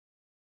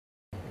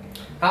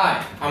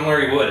Hi, I'm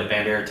Larry Wood at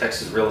Bandera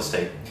Texas Real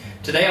Estate.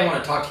 Today I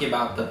want to talk to you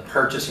about the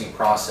purchasing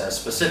process,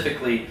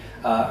 specifically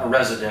a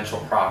residential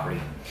property.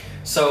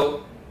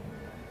 So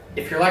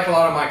if you're like a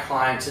lot of my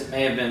clients, it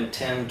may have been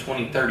 10,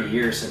 20, 30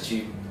 years since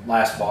you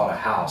last bought a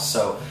house.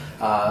 So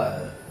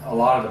a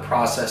lot of the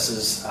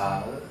processes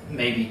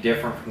may be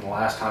different from the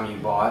last time you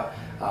bought,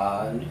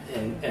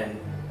 and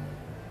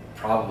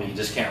probably you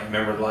just can't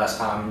remember the last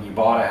time you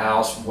bought a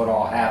house, what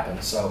all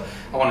happened. So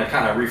I want to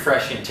kind of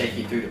refresh you and take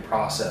you through the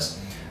process.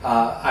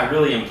 I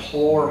really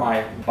implore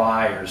my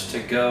buyers to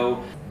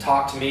go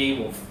talk to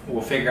me.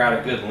 We'll figure out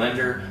a good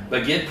lender,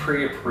 but get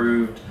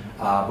pre-approved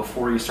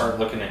before you start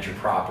looking at your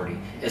property.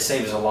 It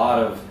saves a lot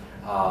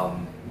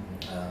of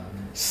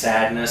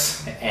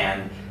sadness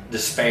and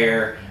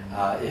despair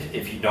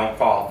if you don't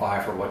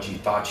qualify for what you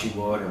thought you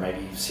would, or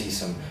maybe you see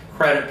some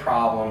credit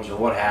problems or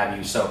what have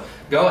you. So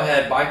go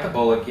ahead, bite the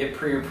bullet, get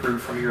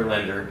pre-approved from your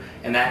lender,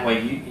 and that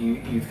way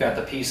you've got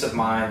the peace of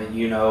mind that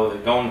you know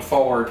that going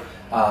forward,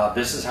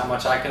 this is how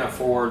much I can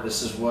afford,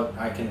 this is what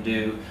I can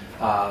do.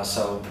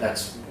 So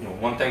that's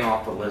one thing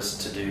off the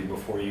list to do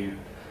before you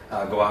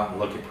go out and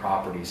look at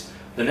properties.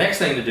 The next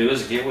thing to do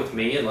is get with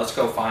me and let's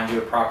go find you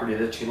a property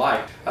that you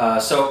like.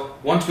 So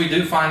once we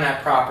do find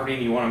that property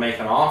and you want to make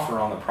an offer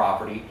on the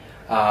property,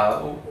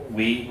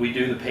 we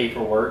do the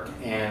paperwork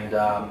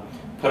and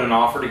put an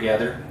offer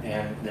together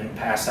and then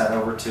pass that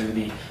over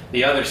to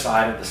the other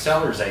side of the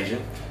seller's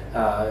agent.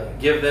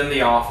 Give them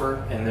the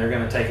offer and they're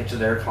going to take it to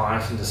their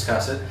clients and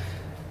discuss it.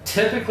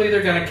 Typically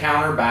they're going to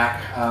counter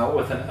back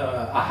with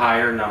a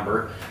higher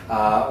number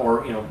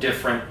or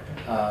different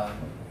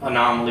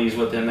anomalies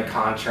within the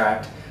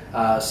contract.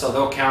 So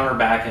they'll counter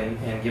back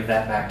and give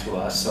that back to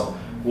us. So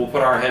we'll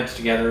put our heads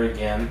together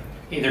again,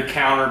 either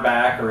counter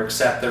back or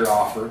accept their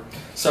offer.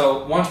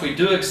 So once we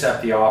do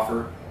accept the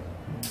offer,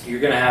 you're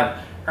going to have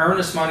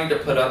earnest money to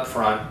put up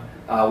front,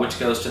 which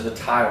goes to the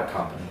title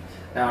company.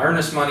 Now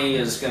earnest money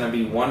is going to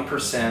be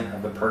 1%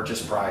 of the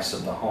purchase price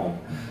of the home.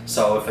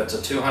 So if it's a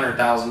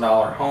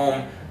 $200,000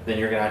 home, then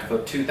you're going to have to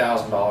put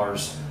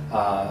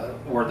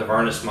 $2,000 worth of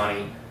earnest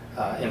money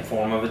in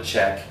form of a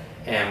check,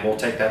 and we'll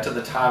take that to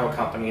the title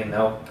company and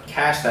they'll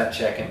cash that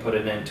check and put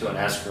it into an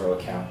escrow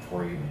account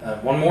for you.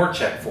 One more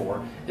check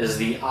for is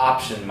the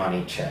option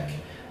money check.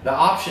 The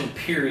option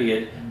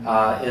period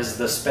is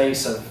the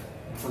space of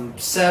from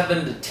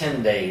 7 to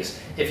 10 days.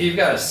 If you've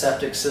got a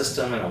septic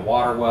system and a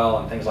water well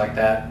and things like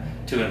that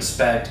to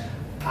inspect,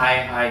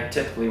 I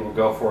typically will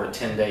go for a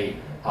 10-day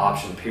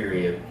option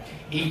period.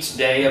 Each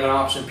day of an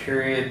option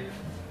period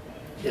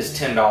is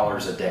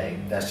 $10 a day.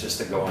 That's just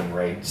the going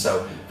rate.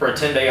 So for a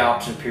 10-day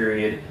option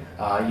period,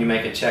 you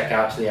make a check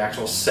out to the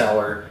actual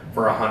seller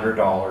for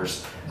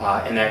 $100,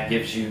 and that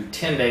gives you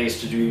 10 days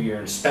to do your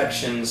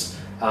inspections,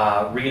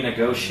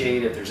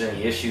 renegotiate if there's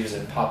any issues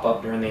that pop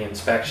up during the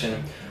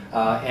inspection.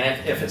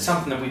 And if it's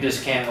something that we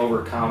just can't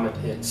overcome,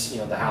 it's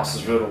the house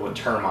is riddled with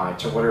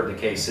termites or whatever the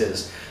case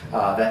is,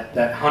 that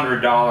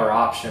 $100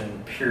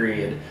 option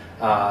period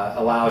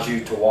allows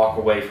you to walk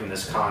away from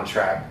this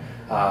contract,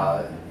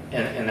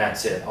 and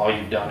that's it. All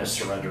you've done is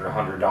surrender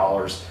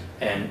 $100,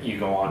 and you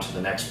go on to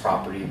the next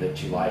property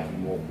that you like,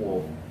 and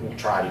we'll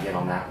try to get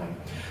on that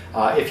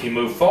one. If you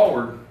move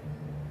forward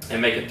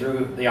and make it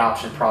through the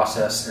option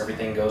process,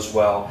 everything goes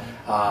well,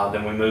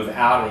 then we move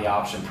out of the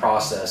option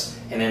process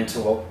and into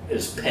what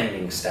is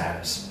pending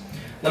status.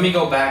 Let me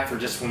go back for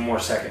just one more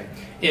second.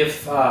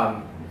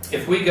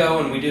 If we go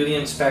and we do the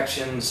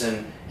inspections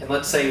and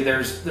let's say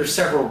there's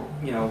several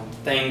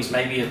things,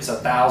 maybe it's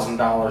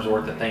 $1,000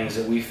 worth of things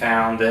that we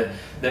found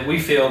that we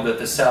feel that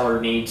the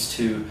seller needs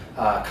to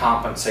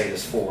compensate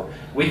us for,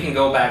 we can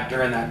go back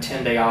during that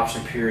 10-day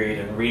option period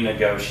and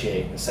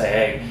renegotiate and say,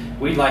 hey,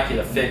 we'd like you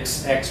to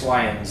fix X,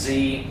 Y, and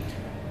Z.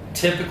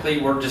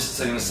 Typically we're just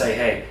going to say,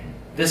 hey,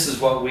 this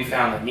is what we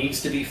found that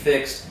needs to be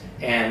fixed,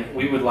 and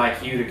we would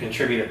like you to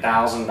contribute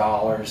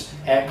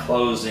 $1,000 at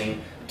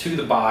closing to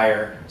the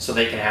buyer so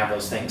they can have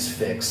those things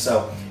fixed.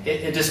 So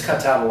it just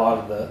cuts out a lot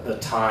of the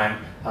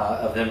time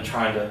of them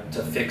trying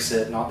to fix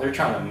it. They're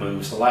trying to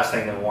move, so the last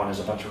thing they want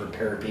is a bunch of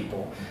repair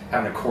people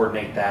having to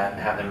coordinate that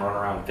and have them run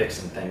around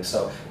fixing things.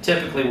 So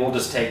typically we'll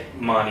just take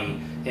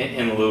money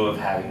in lieu of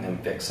having them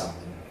fix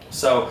something.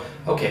 So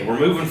okay, we're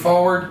moving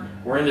forward,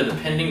 we're into the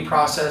pending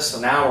process,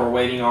 so now we're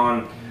waiting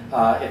on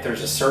if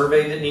there's a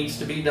survey that needs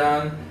to be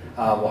done.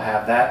 We'll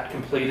have that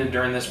completed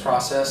during this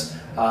process,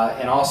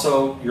 and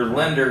also your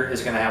lender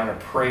is going to have an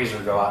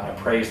appraiser go out and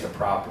appraise the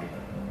property.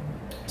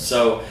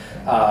 So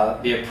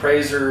the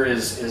appraiser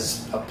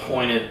is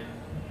appointed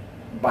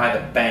by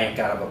the bank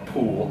out of a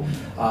pool,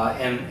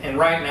 and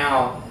right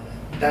now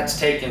that's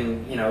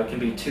taken, it can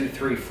be 2,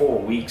 3, 4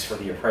 weeks for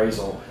the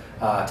appraisal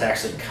to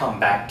actually come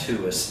back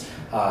to us.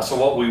 So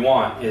what we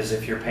want is,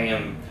 if you're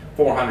paying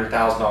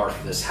 $400,000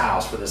 for this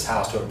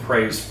house to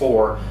appraise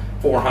for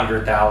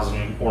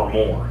 $400,000 or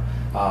more,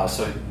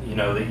 so you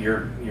know that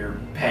you're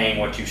paying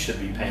what you should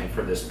be paying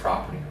for this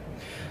property.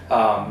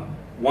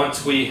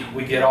 Once we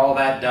get all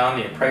that done,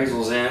 the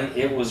appraisal's in,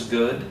 it was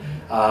good.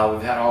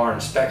 We've had all our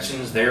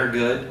inspections, they're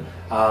good.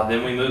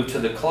 Then we move to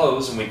the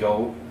close and we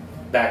go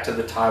back to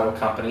the title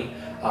company.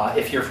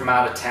 If you're from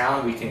out of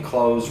town, we can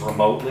close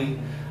remotely.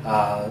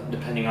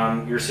 Depending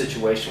on your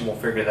situation, we'll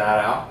figure that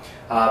out.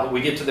 But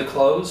we get to the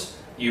close,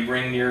 you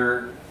bring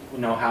your,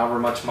 however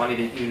much money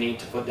that you need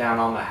to put down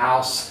on the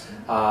house,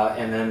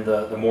 and then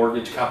the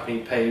mortgage company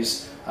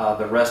pays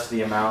the rest of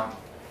the amount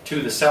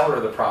to the seller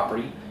of the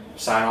property,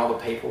 sign all the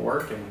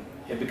paperwork, and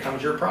it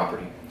becomes your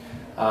property.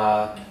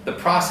 The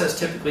process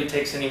typically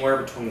takes anywhere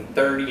between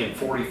 30 and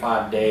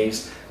 45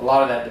 days. A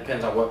lot of that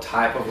depends on what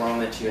type of loan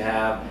that you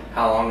have,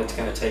 how long it's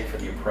going to take for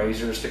the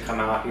appraisers to come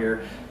out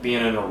here.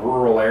 Being in a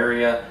rural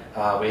area,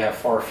 we have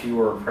far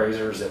fewer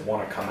appraisers that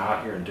want to come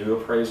out here and do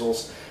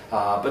appraisals.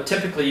 But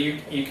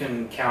typically you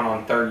can count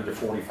on 30 to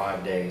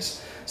 45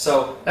 days.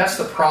 So that's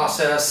the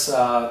process,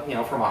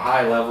 from a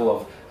high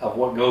level of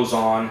what goes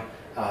on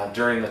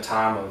during the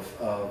time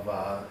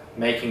of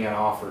making an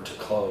offer to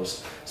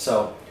close.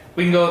 So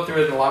we can go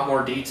through it in a lot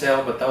more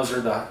detail, but those are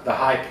the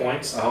high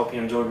points. I hope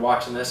you enjoyed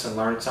watching this and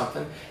learned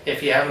something.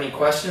 If you have any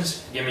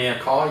questions, give me a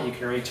call. You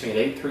can reach me at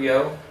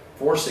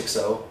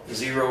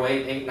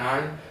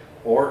 830-460-0889,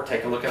 or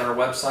take a look at our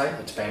website.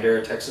 It's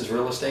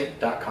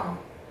banderatexasrealestate.com.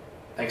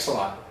 Thanks a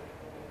lot.